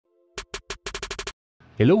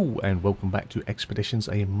Hello and welcome back to Expeditions,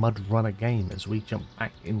 a MudRunner game. As we jump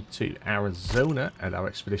back into Arizona and our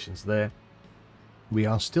expeditions there, we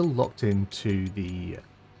are still locked into the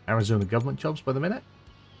Arizona government jobs at the minute,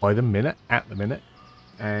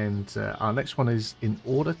 and our next one is in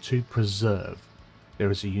order to preserve.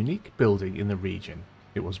 There is a unique building in the region.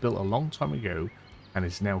 It was built a long time ago and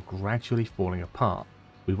is now gradually falling apart.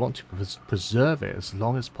 We want to preserve it as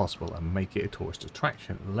long as possible and make it a tourist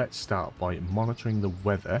attraction. Let's start by monitoring the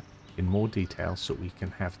weather in more detail so we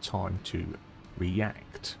can have time to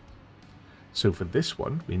react. So for this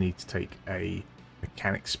one, we need to take a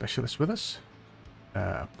mechanic specialist with us,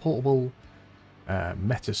 a portable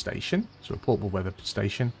meta station, so a portable weather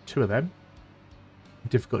station, 2 of them.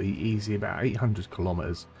 Difficulty easy, about 800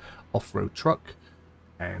 kilometers, off-road truck,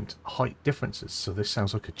 and height differences. So this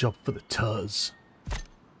sounds like a job for the Tuz.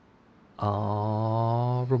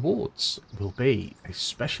 Our rewards will be a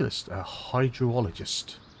specialist, a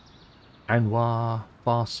hydrologist, Anwar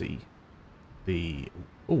Farsi, the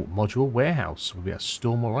modular warehouse will be a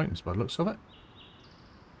store more items by the looks of it.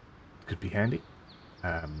 Could be handy.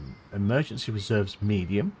 Emergency reserves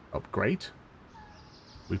medium upgrade.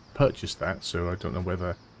 We've purchased that, so I don't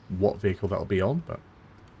know what vehicle that'll be on, but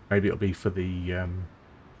maybe it'll be for the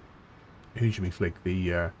Hujimi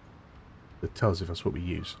the Tuz if that's what we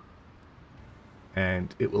use.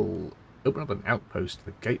 And it will open up an outpost,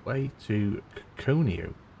 the gateway to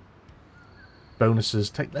Conio. Bonuses: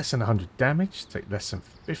 take less than 100 damage, take less than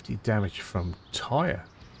 50 damage from tire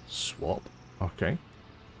swap. Okay.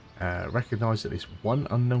 Recognize at least one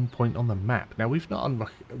unknown point on the map. Now we've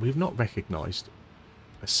not recognized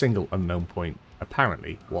a single unknown point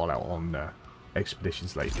apparently while out on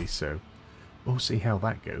expeditions lately, so we'll see how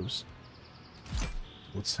that goes.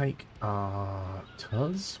 We'll take our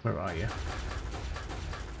Tuz. Where are you?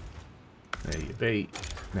 There you be.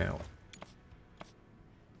 Now,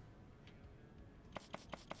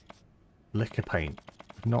 liquor paint.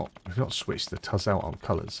 We've not switched the Tuz out on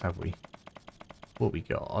colours, have we? What we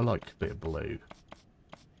got? I like a bit of blue.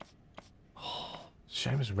 Oh,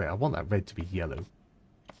 shame it's red. I want that red to be yellow.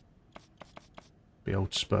 Be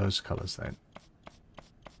old Spurs colours then.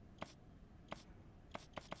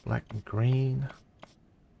 Black and green.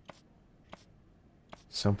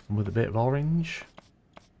 Something with a bit of orange.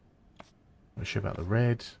 Not sure about the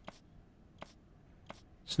red.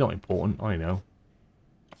 It's not important, I know.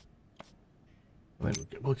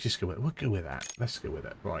 We'll just go with it. We'll go with that. Let's go with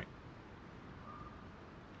it. Right.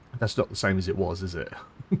 That's not the same as it was, is it?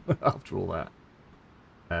 After all that.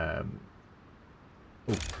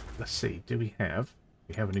 Oh, let's see. Do we have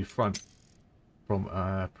a new front from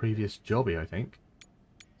a previous jobby, I think.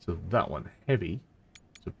 So that one, heavy.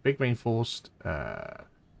 So big reinforced,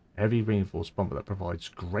 heavy reinforced bumper that provides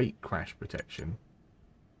great crash protection.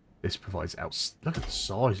 This provides look at the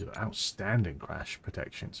size of it, outstanding crash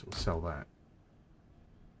protection. So we'll sell that.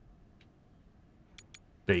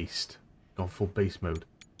 Beast, gone full beast mode.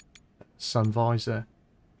 Sun visor,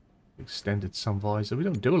 extended sun visor. We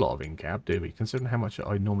don't do a lot of in-cab, do we? Considering how much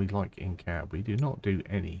I normally like in-cab, we do not do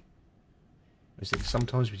any. I think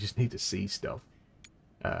sometimes we just need to see stuff.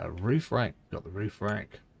 Roof rack, got the roof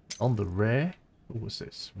rack. On the rear, what was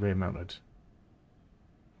this? Rear mounted.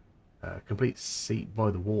 Complete seat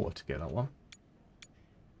by the water to get that one.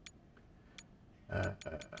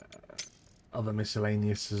 Other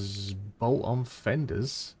miscellaneous bolt-on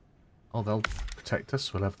fenders. Oh, they'll protect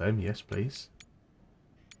us. We'll have them. Yes, please.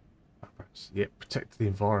 Yep, protect the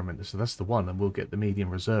environment. So that's the one, and we'll get the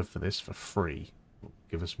medium reserve for this for free. Will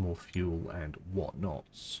give us more fuel and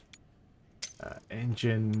whatnots.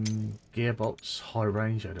 Engine, gearbox, high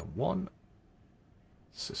range, I don't want.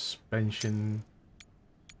 Suspension.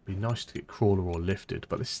 Be nice to get crawler or lifted,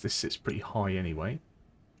 but this sits pretty high anyway.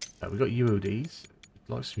 We've got UODs. I'd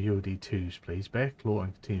like some UOD 2s, please. Bear claw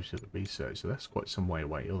and continues to the research, so that's quite some way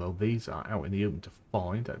away. Although these are out in the open to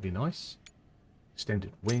find, that'd be nice.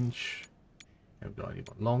 Extended winch. Haven't got any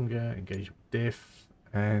longer. Engagement diff.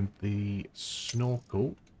 And the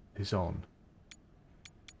snorkel is on.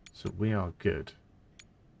 So we are good.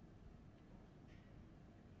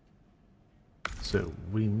 So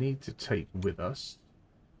we need to take with us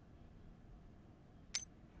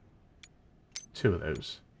 2 of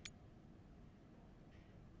those.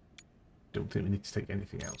 Don't think we need to take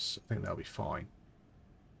anything else. I think that'll be fine.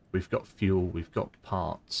 We've got fuel, we've got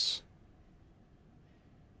parts.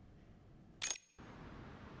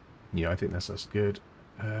 Yeah, I think that's good.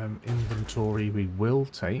 Inventory, we will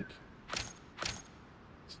take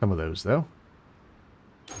some of those though.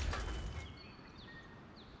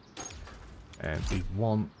 And we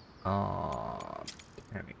want our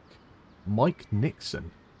mechanic. Mike Nixon.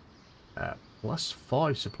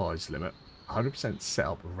 +5 supplies limit, 100%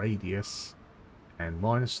 setup radius, and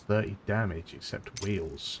 -30 damage except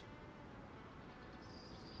wheels.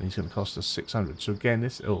 And he's going to cost us 600. So again,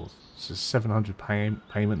 this is 700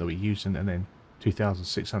 payment that we're using, and then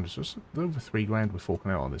 2,600. So it's over 3 grand we're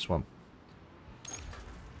forking out on this one.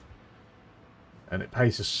 And it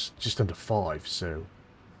pays us just under 5, so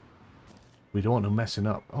we don't want them messing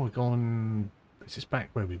up. Oh, we're going... Is this back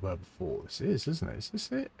where we were before? This is, isn't it? Is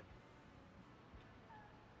this it?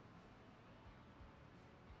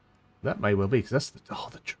 That may well be, because that's the... Oh,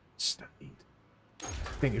 the train stayed.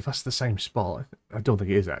 I think if that's the same spot... I don't think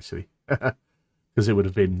it is, actually. Because it would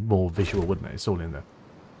have been more visual, wouldn't it? It's all in the...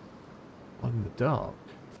 All in the dark.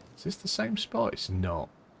 Is this the same spot? It's not.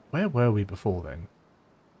 Where were we before, then?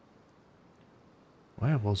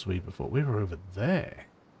 Where was we before? We were over there.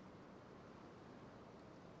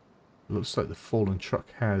 Looks like the fallen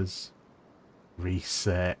truck has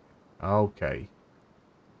reset. Okay.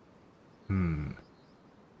 When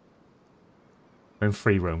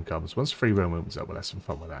free roam comes. Once free roam opens up, we'll have some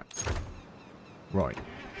fun with that. Right.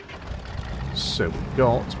 So we've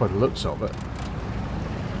got, by the looks of it,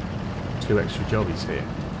 2 extra jobbies here.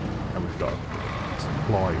 And we've got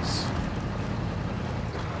supplies.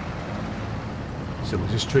 So we'll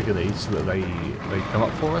just trigger these so that they come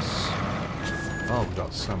up for us. Oh, we've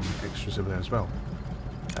got some extras over there as well.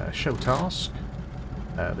 Show task.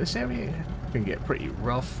 This area can get pretty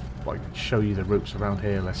rough. I can show you the routes around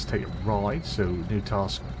here. Let's take a ride. So new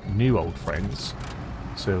task, new old friends.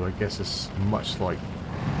 So I guess it's much like...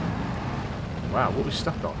 Wow, what we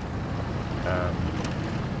stuck on?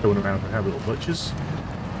 Going around with our little butchers,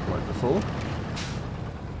 like before.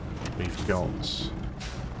 We've got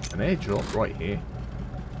an airdrop right here.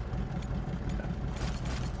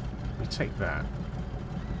 We take that.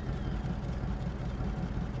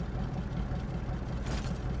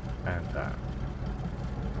 And that.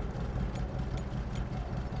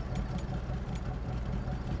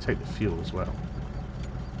 We take the fuel as well.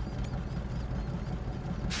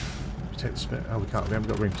 We take the spare... Oh, we can't. We haven't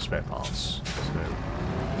got room for spare parts. So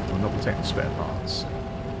we'll not be taking spare parts.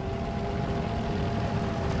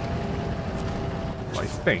 I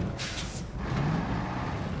think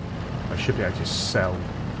I should be able to just sell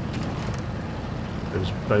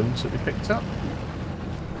those bones that we picked up.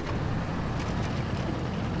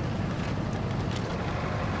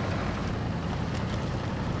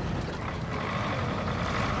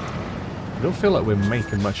 I don't feel like we're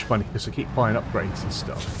making much money because I keep buying upgrades and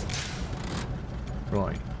stuff.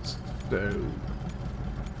 Right, so...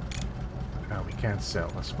 Now we can sell,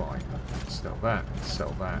 that's fine. Sell that,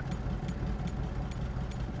 sell that.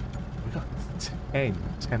 We've got 10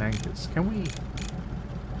 anchors. Can we...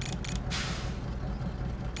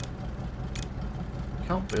 We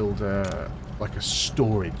can't build like a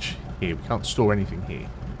storage here. We can't store anything here.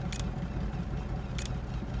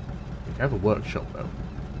 We can have a workshop though.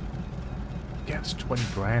 Yeah, it's 20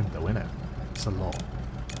 grand though, isn't it? It's a lot.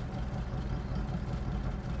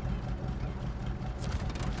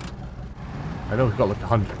 I know we've got like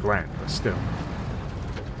 100 grand, but still.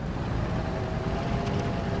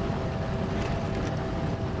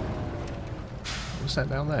 What's that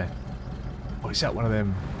down there? Oh, is that one of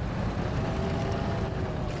them?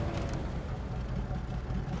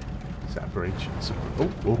 Is that a bridge? Oh,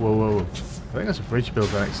 whoa, whoa, whoa. I think that's a bridge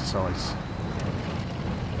building exercise.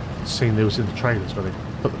 I've seen those in the trailers where they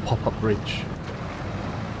put the pop-up bridge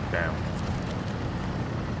down.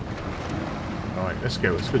 Alright, let's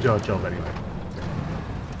go. It's a good job anyway.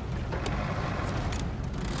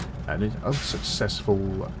 And an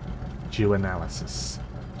unsuccessful geoanalysis.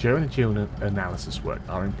 During the geoanalysis work,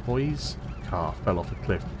 our employee's car fell off a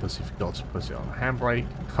cliff because he forgot to put it on a handbrake.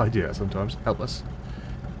 I do that sometimes. Help us.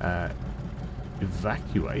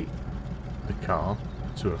 Evacuate the car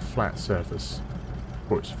to a flat surface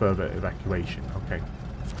for its further evacuation. Okay.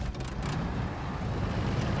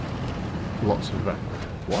 Lots of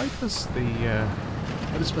why does the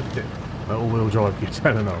why does the all-wheel drive keep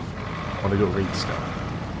turning off when I go read stuff?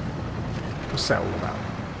 What's that all about?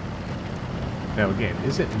 Now again,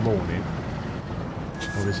 is it morning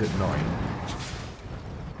or is it night?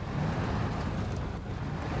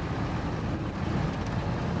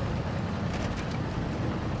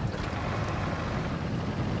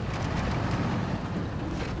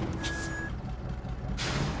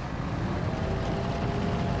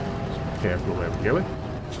 Just be careful where we're going.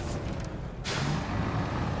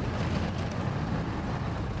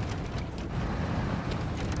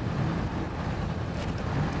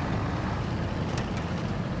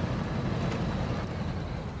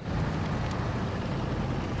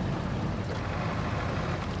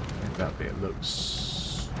 That bit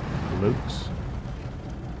looks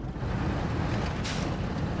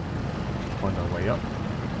way up.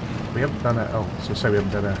 We haven't done a... Oh, so say we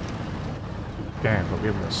haven't done a scan, but we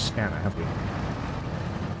haven't got a scanner, have we?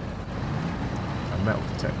 A metal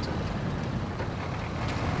detector.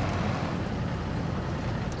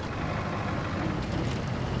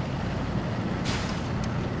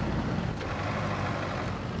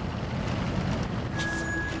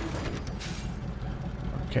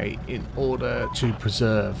 Okay, in order to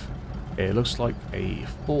preserve, it looks like a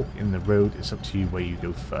fork in the road. It's up to you where you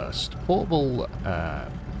go first. Portable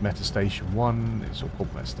meta station 1 is a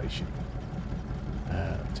portable meta station.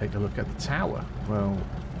 Take a look at the tower. Well,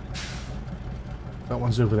 that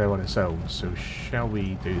one's over there on its own, so shall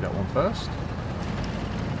we do that one first?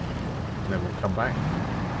 And then we'll come back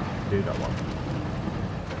and do that one.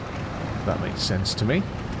 That makes sense to me.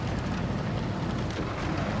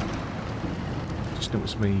 Just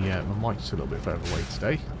noticed my mic's a little bit further away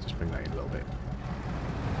today. Just bring that in a little bit.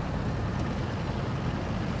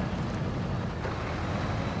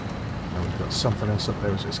 Now we've got something else up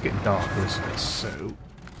there, so it's getting darker, isn't it? So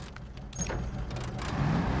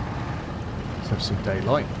let's have some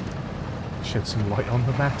daylight. Shed some light on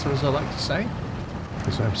the matter, as I like to say,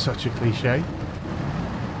 because I'm such a cliche.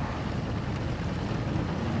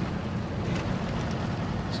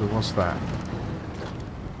 So what's that?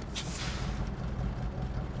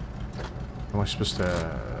 Am I supposed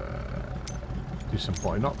to do some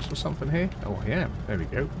binocs or something here? Oh, I am. There we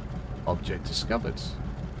go. Object discovered.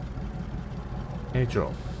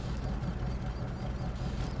 Airdrop.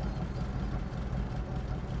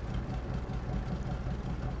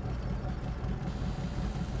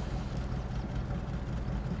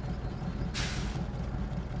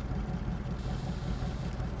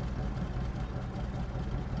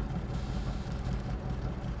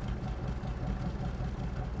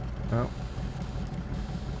 Oh.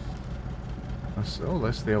 Oh,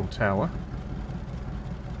 that's the old tower.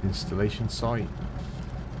 Installation site.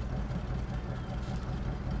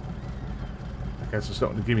 I guess it's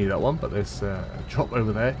not going to give me that one, but there's a drop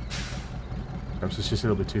over there. Perhaps it's just a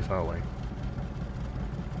little bit too far away.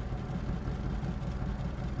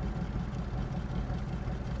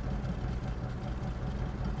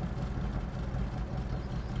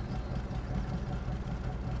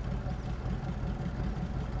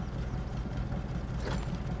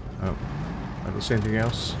 Oh, I don't see anything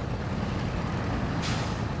else.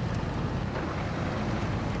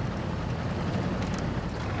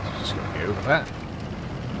 Just got to get over that.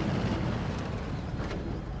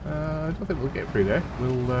 I don't think we'll get through there.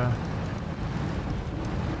 We'll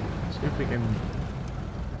see if we can.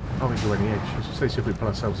 I don't think we're any edge. I was going to say see if we pull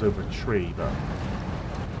ourselves over a tree, but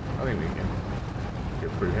I think we can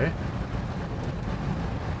get through here.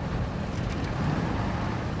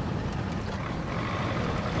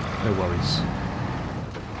 No worries.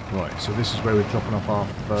 Right, so this is where we're dropping off our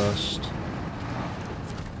first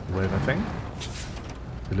wave, I think.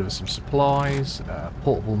 Deliver some supplies.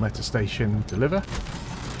 Portable meta station. Deliver.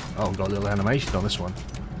 Oh, we've got a little animation on this one.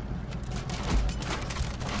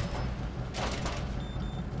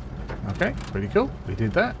 Okay, pretty cool. We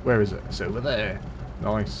did that. Where is it? It's over there.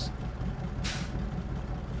 Nice.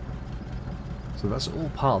 So that's all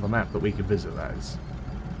part of the map that we can visit, that is.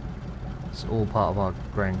 It's all part of our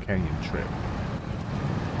Grand Canyon trip.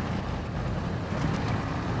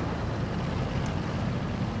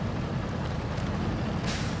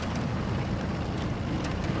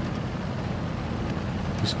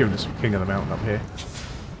 Just giving us some king of the mountain up here.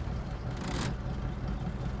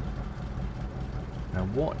 Now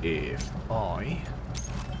what if I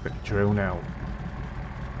put the drone out?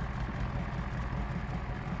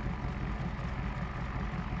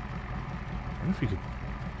 I wonder if you could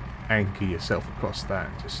anchor yourself across that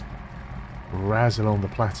and just razz along the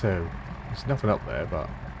plateau. There's nothing up there, but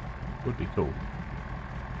it would be cool.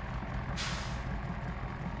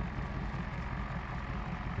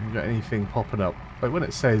 Have you got anything popping up? Like when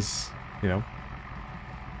it says, you know,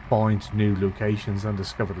 find new locations,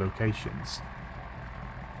 undiscovered locations.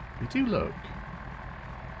 We do look.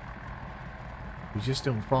 We just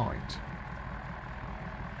don't find.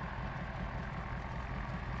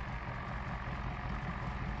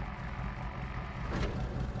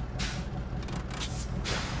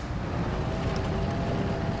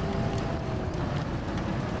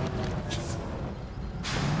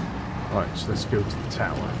 Right, so let's go to the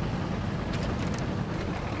tower.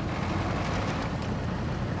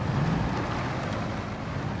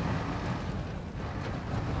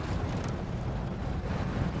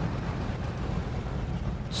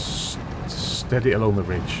 Steady along the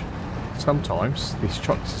ridge. Sometimes these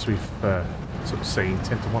trucks, as we've sort of seen,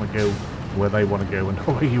 tend to want to go where they want to go and not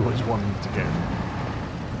where you always want them to go.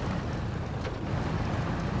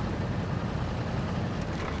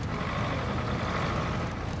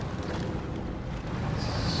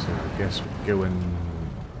 guess we're going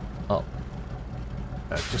up.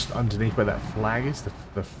 Just underneath where that flag is,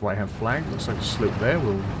 the right-hand flag. Looks like a slope there.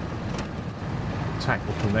 We'll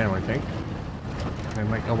tackle from there, I think. And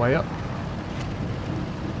make our way up.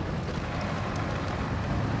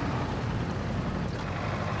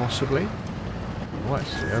 Possibly. Well,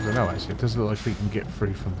 actually, I don't know, actually. It doesn't look like we can get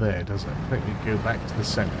through from there, does it? I think we go back to the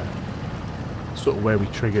centre. Sort of where we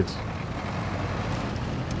triggered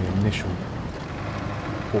the initial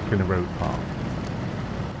fork in the road part.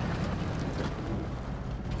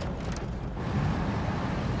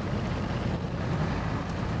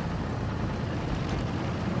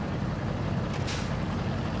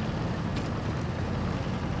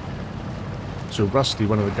 So Rusty,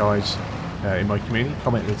 one of the guys in my community,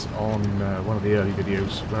 commented on one of the early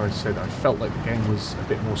videos where I said I felt like the game was a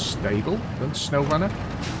bit more stable than SnowRunner,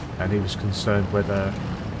 and he was concerned whether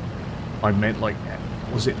I meant, like,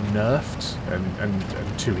 was it nerfed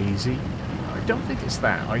and too easy? I don't think it's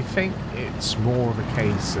that. I think it's more of a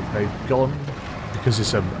case of they've gone, because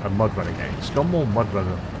it's a MudRunner game, it's gone more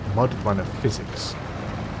MudRunner physics,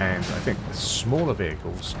 and I think the smaller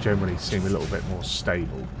vehicles generally seem a little bit more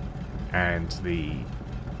stable. And the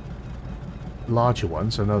larger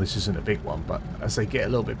ones, I know this isn't a big one, but as they get a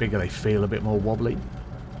little bit bigger, they feel a bit more wobbly.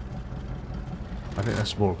 I think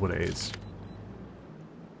that's more of what it is.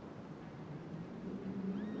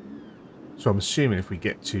 So I'm assuming if we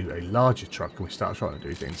get to a larger truck and we start trying to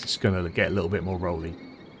do things, it's going to get a little bit more rolly.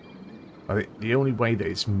 I think the only way that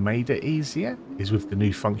it's made it easier is with the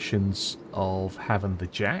new functions of having the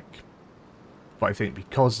jack. But I think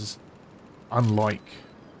because, unlike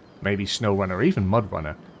maybe SnowRunner or even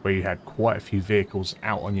MudRunner, where you had quite a few vehicles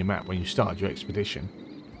out on your map when you started your expedition,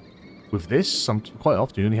 with this, quite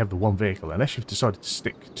often you only have the one vehicle, unless you've decided to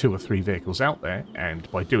stick 2 or 3 vehicles out there,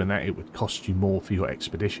 and by doing that it would cost you more for your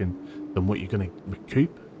expedition than what you're going to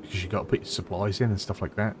recoup, because you've got to put your supplies in and stuff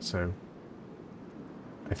like that. So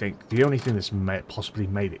I think the only thing that's possibly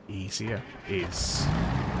made it easier is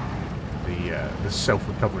the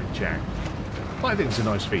self-recovering jack. But I think it's a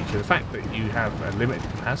nice feature. The fact that you have a limited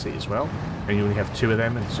capacity as well, and you only have 2 of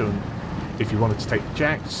them, and so if you wanted to take the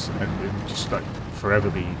jacks and just like forever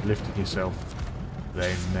be lifting yourself,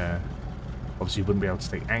 then obviously you wouldn't be able to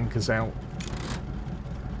take anchors out.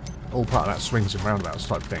 All part of that swings and roundabouts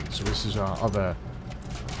type thing. So this is our other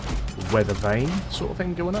weather vane sort of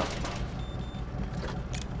thing going up.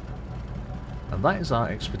 And that is our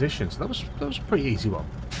expedition. So that was a pretty easy one.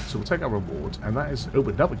 So we'll take our reward, and that has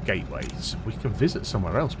opened up a gateway. So we can visit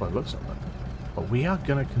somewhere else by the looks of it. But we are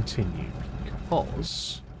going to continue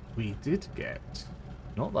because we did get,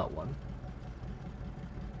 not that one,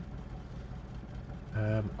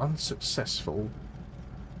 unsuccessful.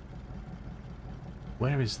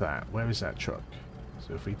 Where is that? Where is that truck?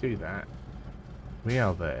 So if we do that, we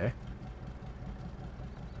are there.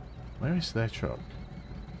 Where is their truck?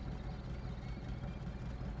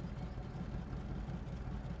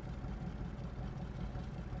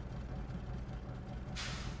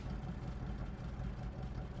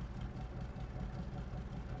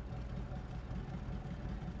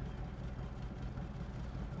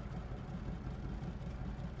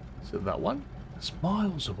 Is it that one? It's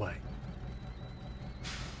miles away.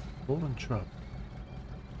 Fallen truck.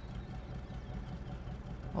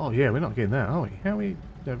 Oh yeah, we're not getting that, are we? How are we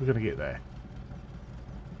never going to get there?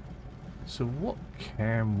 So what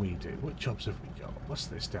can we do? What jobs have we got? What's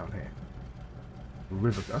this down here?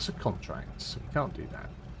 River. That's a contract, so we can't do that.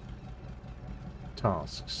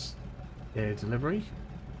 Tasks. Air delivery.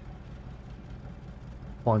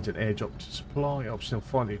 Find an air drop to supply. Optional,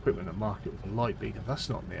 find the equipment and mark it with a light beacon. That's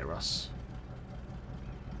not near us.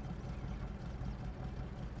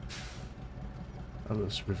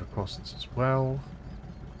 Others river crossings as well.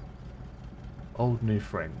 Old new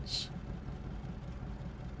friends.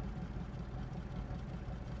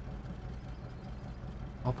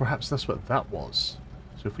 Oh, perhaps that's what that was.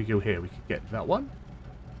 So if we go here, we could get that one.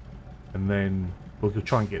 And then we'll go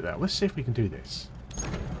try and get that. Let's see if we can do this.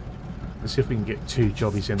 Let's see if we can get 2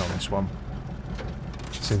 jobbies in on this one,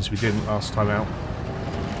 since we didn't last time out.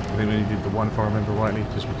 I think we only did the one, if I remember rightly,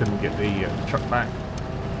 because we couldn't get the truck back.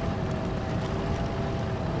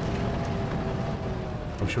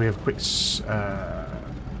 Or should we have a quick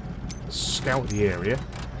scout the area?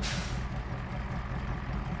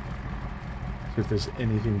 See if there's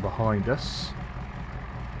anything behind us.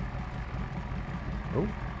 Oh,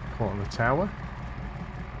 caught on the tower.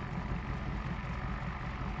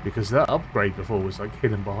 Because that upgrade before was like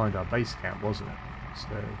hidden behind our base camp, wasn't it? So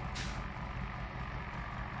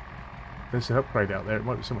there's an upgrade out there. It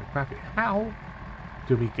might be something crappy. How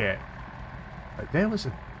do we get? Like, there was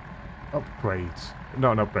an upgrade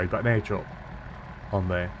not an upgrade, but an airdrop on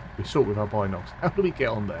there. We saw it with our binocs. How do we get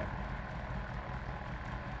on there?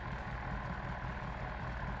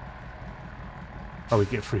 Oh, we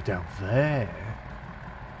get through down there.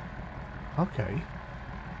 Okay.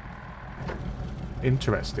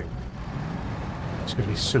 Interesting. It's going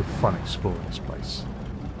to be so fun exploring this place.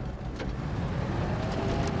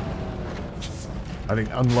 I think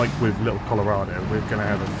unlike with Little Colorado, we're going to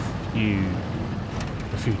have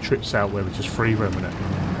a few trips out where we're just free roaming it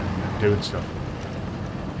and doing stuff.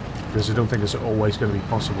 Because I don't think it's always going to be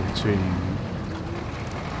possible to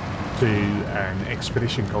do an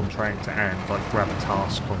expedition contract and like grab a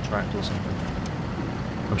task contract or something.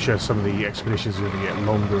 I'm sure some of the expeditions are going to get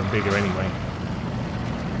longer and bigger anyway.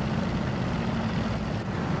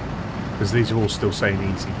 Because these are all still saying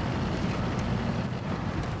easy.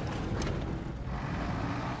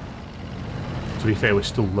 To be fair, we're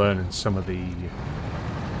still learning some of the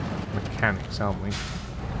mechanics, aren't we?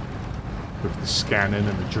 With the scanning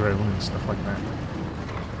and the drone and stuff like that.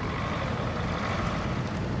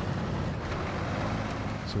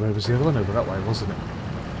 So where was the other one? Over that way, wasn't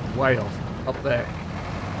it? Way off, up there.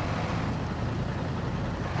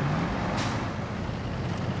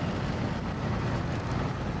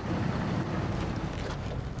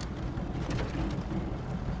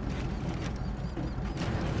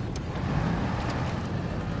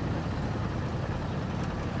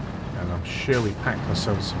 Sure, we packed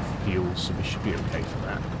ourselves some fuel, so we should be okay for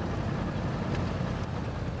that.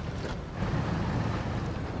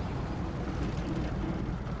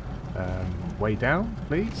 Way down,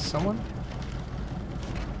 please, someone?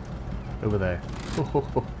 Over there. Ho, ho,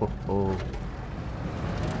 ho, ho, ho.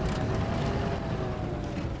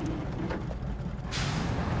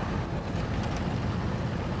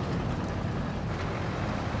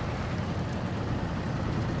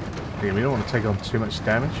 Yeah, we don't want to take on too much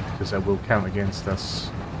damage because that will count against us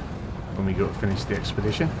when we go to finish the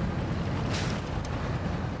expedition.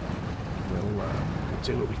 We'll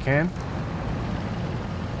do what we can.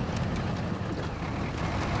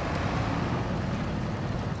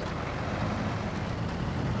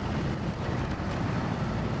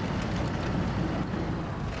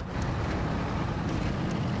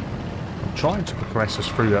 I'm trying to progress us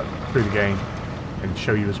through the game and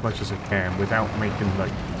show you as much as I can without making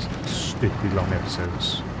like stupidly long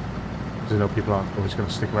episodes. Because I know people aren't always going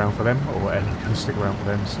to stick around for them, or ever going to stick around for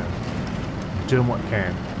them, so I'm doing what I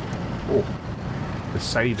can. Oh, the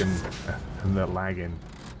saving and the lagging.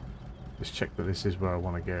 Just check that this is where I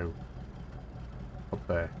want to go. Up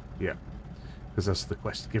there, yeah. Because that's the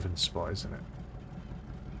quest given spot, isn't it?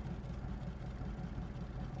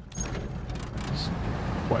 It's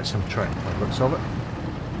quite some trek by the looks of it.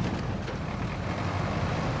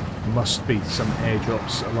 Must be some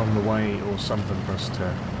airdrops along the way or something for us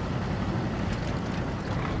to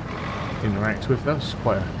interact with. That's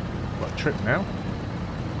quite a trip now.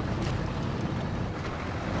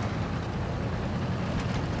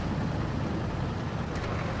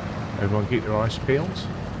 Everyone keep their eyes peeled.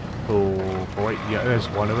 Oh, boy, yeah, there's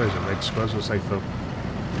one of those, a red square, as I say, for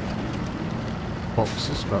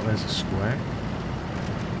boxes, but there's a square.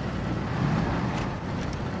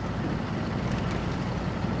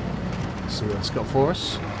 See what it's got for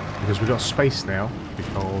us, because we've got space now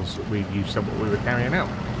because we've used up what we were carrying out.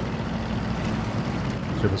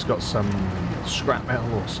 So if it's got some scrap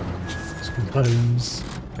metal or some bones,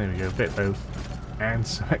 there we go, a bit both, and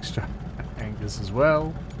some extra anchors as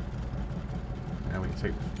well. Now we can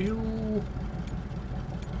take the fuel,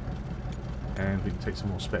 and we can take some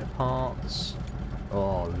more spare parts.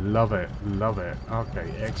 Oh, love it, love it. Okay,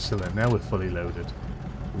 excellent. Now we're fully loaded,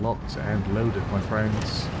 locked and loaded, my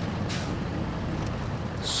friends.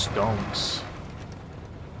 Stonks.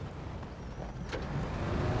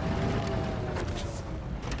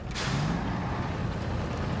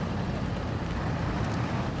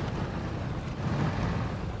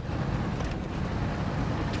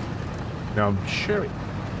 Now I'm sure it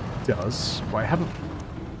does, but I haven't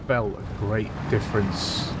felt a great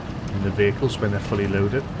difference in the vehicles when they're fully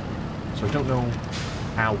loaded. So I don't know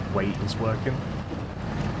how weight is working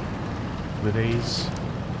with these.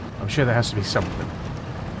 I'm sure there has to be something.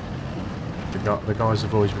 The guys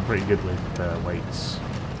have always been pretty good with weights.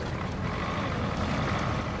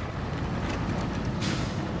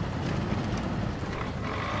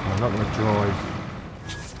 I'm not going to drive.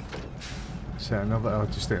 Is that another? I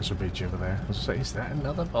just think it's a bridge over there. I was going to say, is that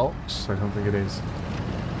another box? I don't think it is.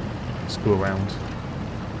 Let's go around.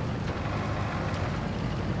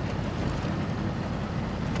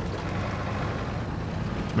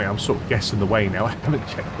 I mean, I'm sort of guessing the way now. I haven't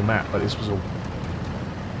checked the map, but this was all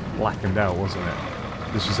blackened out, wasn't it?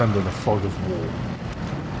 This was under the fog of war.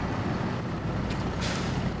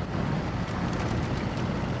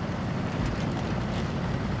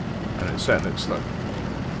 And it certainly looks like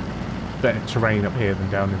better terrain up here than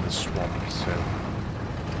down in the swamp, so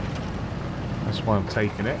that's why I'm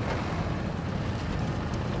taking it.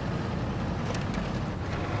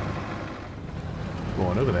 Go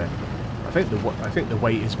on over there. I think the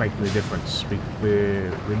weight is making a difference.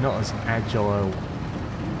 We're not as agile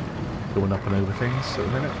going up and over things at the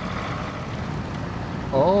minute.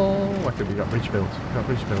 Oh, I think we got bridge built.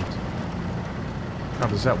 How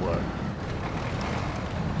does that work?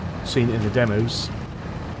 Seen it in the demos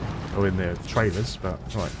or in the trailers, but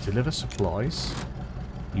right, deliver supplies.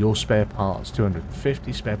 Your spare parts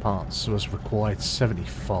 250 spare parts, so as required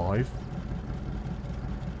 75.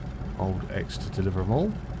 Hold X to deliver them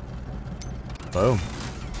all. Boom.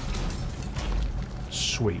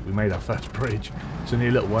 Sweet, we made our first bridge. It's only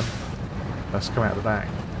a little one. Let's come out the back.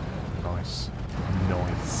 Nice.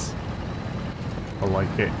 Nice. I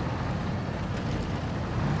like it.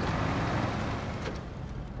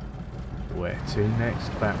 Where to next,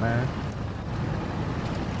 Batman?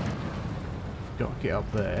 Got to get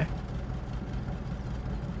up there.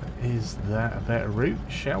 Is that a better route?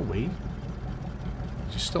 Shall we?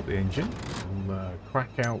 Just stop the engine. We'll crack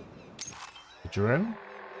out the drone.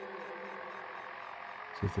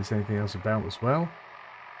 See if there's anything else about as well.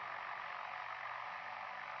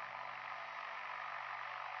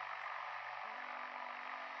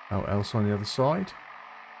 Oh, else on the other side?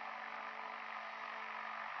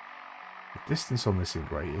 The distance on this isn't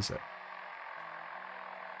great, is it?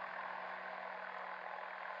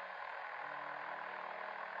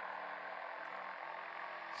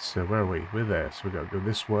 So where are we? We're there. So we've got to go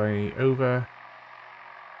this way, over.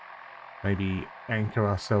 Maybe anchor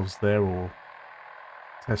ourselves there or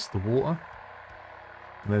test the water.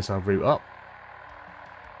 And there's our route up.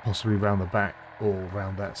 Possibly round the back or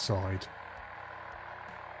round that side.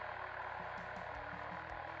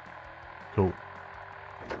 Cool.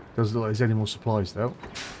 Doesn't look like there's any more supplies though.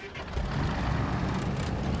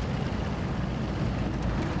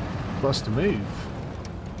 Plus to move.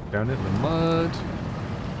 Down in the mud.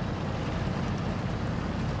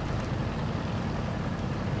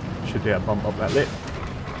 Should be able to bump up that lip.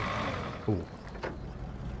 Ooh.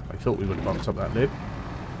 I thought we would have bumped up that lip.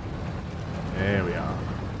 There we are.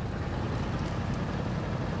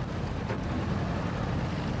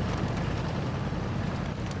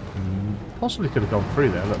 Possibly could have gone through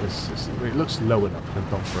there. Look, it looks low enough to have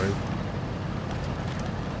gone through.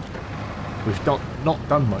 We've not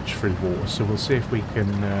done much through water, so we'll see if we can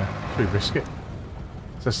risk it.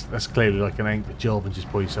 So that's clearly like an anchor job and just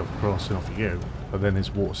pull yourself across and off you go. But then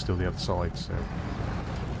there's water still the other side, so...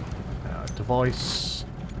 device...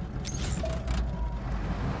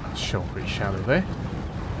 That's showing pretty shallow there.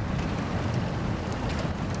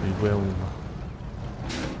 We will...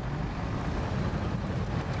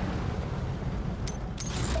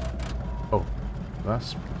 Oh,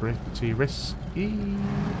 that's pretty risky.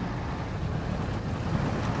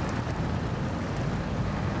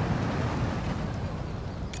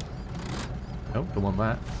 Nope, don't want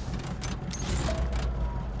that.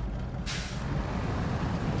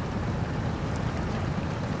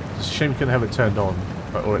 It's a shame you can have it turned on,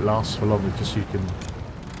 or it lasts for longer just so you can...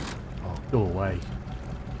 Oh, go away.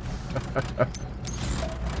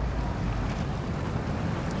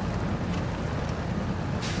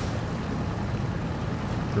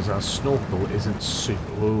 Because our snorkel isn't super...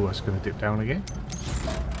 Oh, that's going to dip down again.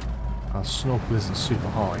 Our snorkel isn't super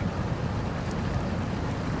high.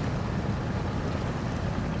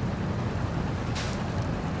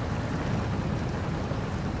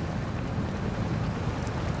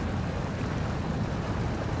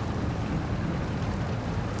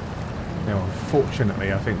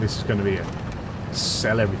 Unfortunately, I think this is going to be a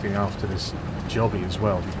sell everything after this jobby as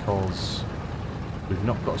well, because we've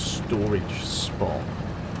not got a storage spot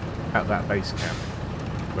at that base camp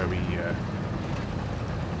where we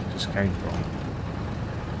just came from.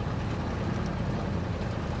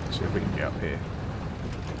 Let's see if we can get up here.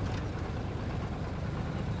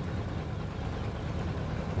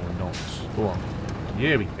 Or not. Go on.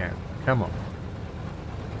 Yeah, we can. Come on.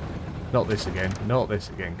 Not this again. Not this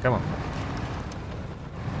again. Come on.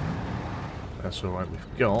 That's alright,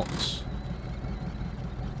 we've got...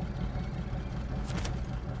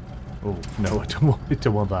 Oh, no, I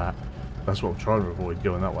don't want that. That's what I'm trying to avoid,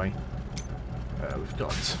 going that way. We've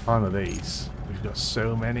got a ton of these. We've got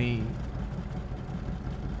so many...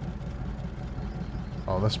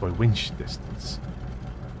 Oh, that's by winch distance.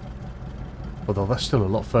 Although that's still a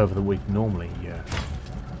lot further than we'd normally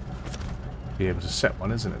be able to set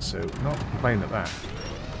one, isn't it? So, not complaining at that.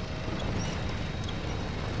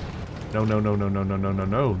 No, no, no, no, no, no, no, no,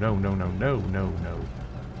 no, no, no, no, no, no, no.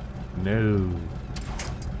 No.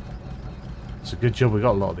 It's a good job we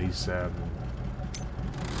got a lot of these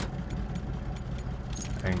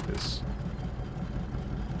anchors.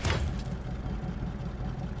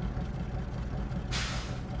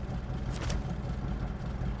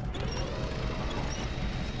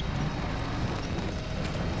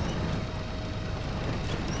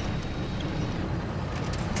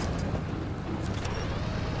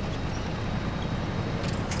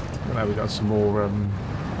 Now we got some more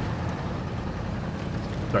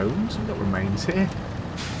bones. We've got remains here.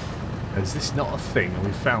 Is this not a thing? And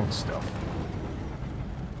we found stuff.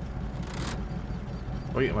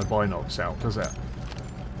 I get my binocs out. Does that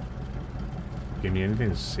give me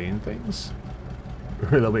anything? Seeing things? We're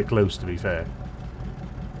a little bit close, to be fair.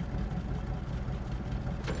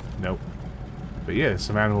 Nope. But yeah, there's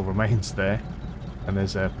some animal remains there, and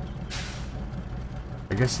there's a.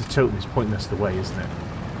 I guess the totem is pointing us the way, isn't it?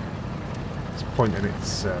 It's pointing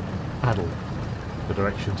its paddle the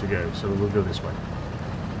direction to go, so we'll go this way.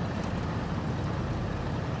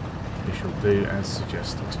 We shall do as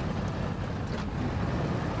suggested.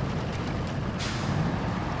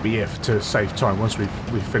 But yeah, to save time, once we've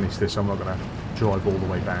finished this, I'm not going to drive all the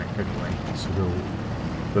way back anyway, so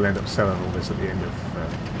we'll end up selling all this at the end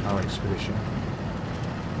of our expedition.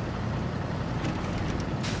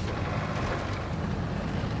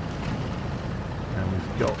 And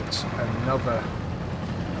we've got another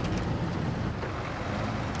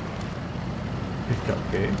pickup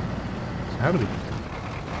here. So how do we...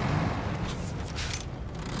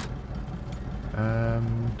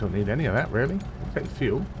 don't need any of that really. We'll take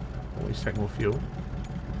fuel. Always take more fuel.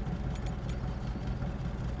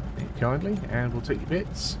 Thank you kindly, and we'll take your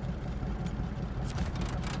bits.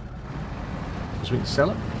 Because we can sell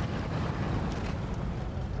them.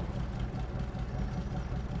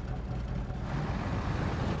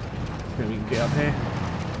 Think we can get up here.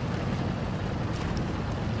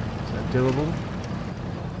 Is that doable?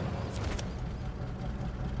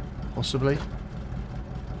 Possibly.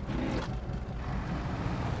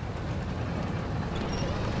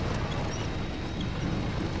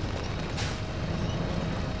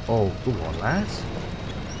 Oh, go on, lads.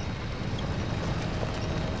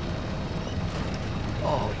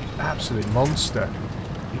 Oh, you absolute monster.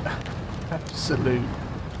 You absolute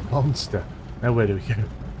monster. Now where do we go?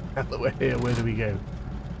 Out the way here, where do we go?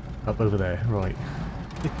 Up over there, right.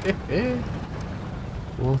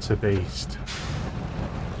 What a beast.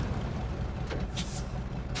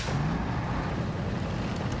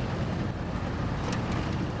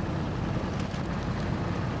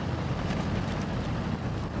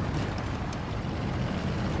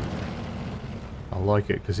 I like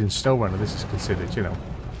it because in SnowRunner this is considered, you know,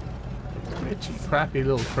 a pretty crappy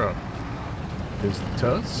little truck. There's the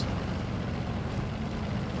Tuz.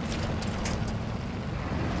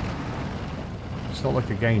 It's not like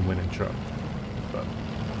a game-winning truck, but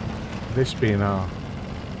this being our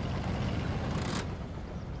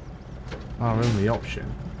only option.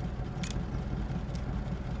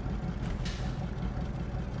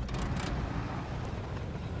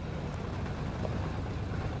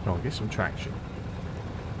 Come on, get some traction.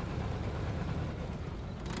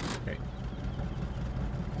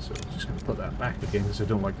 So I'm just going to put that back again because I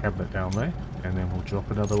don't like having it down there, and then we'll drop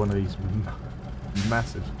another one of these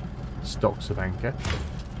massive stocks of anchor.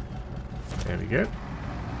 There we go.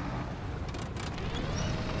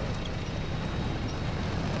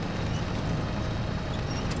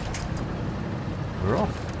 We're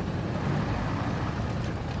off.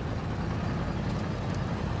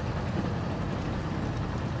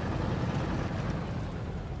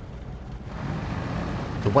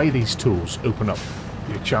 The way these tools open up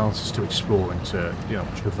your chances to explore and to, you know,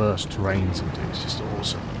 traverse terrains and do, it's just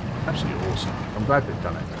awesome. Absolutely awesome. I'm glad they've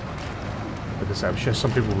done it. Like I say, I'm sure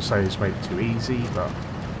some people will say it's made it too easy, but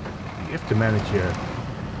you have to manage your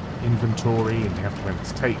inventory and you have to remember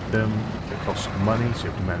to take them. It costs money, so you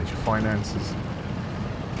have to manage your finances.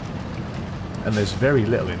 And there's very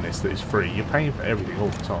little in this that is free. You're paying for everything all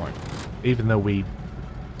the time. Even though we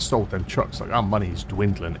sold them trucks, like our money is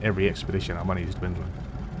dwindling. Every expedition, our money is dwindling.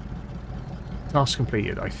 Task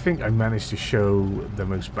completed. I think I managed to show the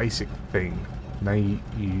most basic thing. Now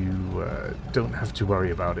you don't have to worry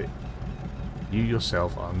about it. You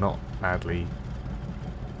yourself are not badly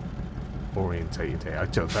orientated here.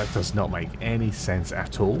 That does not make any sense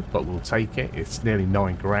at all, but we'll take it. It's nearly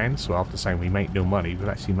 9 grand, so after saying we make no money, we've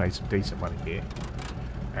actually made some decent money here.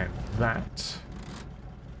 And that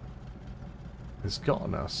has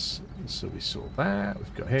gotten us. So we saw that.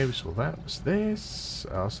 We've got here. We saw that. What's this?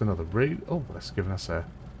 Oh, that's another route. Oh, that's given us a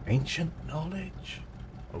ancient knowledge.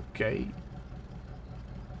 Okay.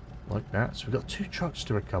 Like that. So we've got 2 trucks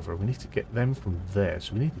to recover. We need to get them from there.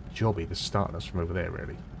 So we need a jobby that's starting us from over there,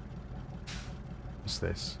 really. What's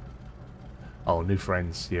this? Oh, new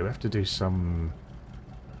friends. Yeah, we have to do some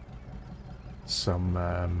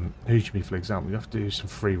Ujimi, for example. We have to do some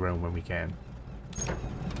free roam when we can.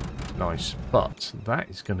 Nice. But that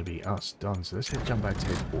is going to be us done. So let's jump back to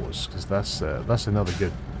headquarters, because that's another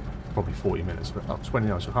good, probably 40 minutes. But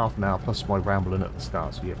 29, so half an hour plus my rambling at the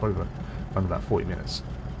start. So yeah, probably around about 40 minutes.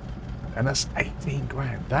 And that's 18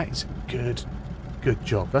 grand. That is a good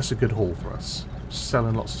job. That's a good haul for us.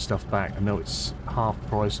 Selling lots of stuff back. I know it's half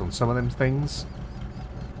price on some of them things,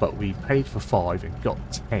 but we paid for 5 and got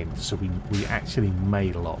 10, so we actually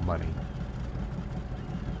made a lot of money.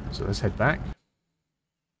 So let's head back.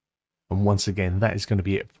 And once again, that is going to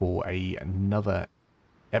be it for another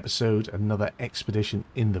episode, another expedition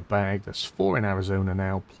in the bag. That's 4 in Arizona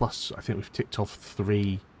now, plus I think we've ticked off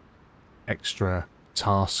 3 extra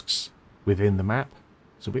tasks within the map.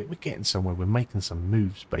 So we're getting somewhere. We're making some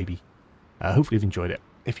moves, baby. Hopefully you've enjoyed it.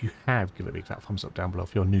 If you have, give it a big fat thumbs up down below.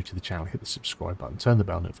 If you're new to the channel, hit the subscribe button, turn the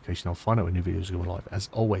bell notification on, find out when new videos are going live. As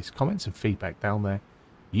always, comments and feedback down there.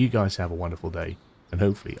 You guys have a wonderful day, and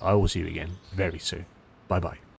hopefully I will see you again very soon. Bye bye.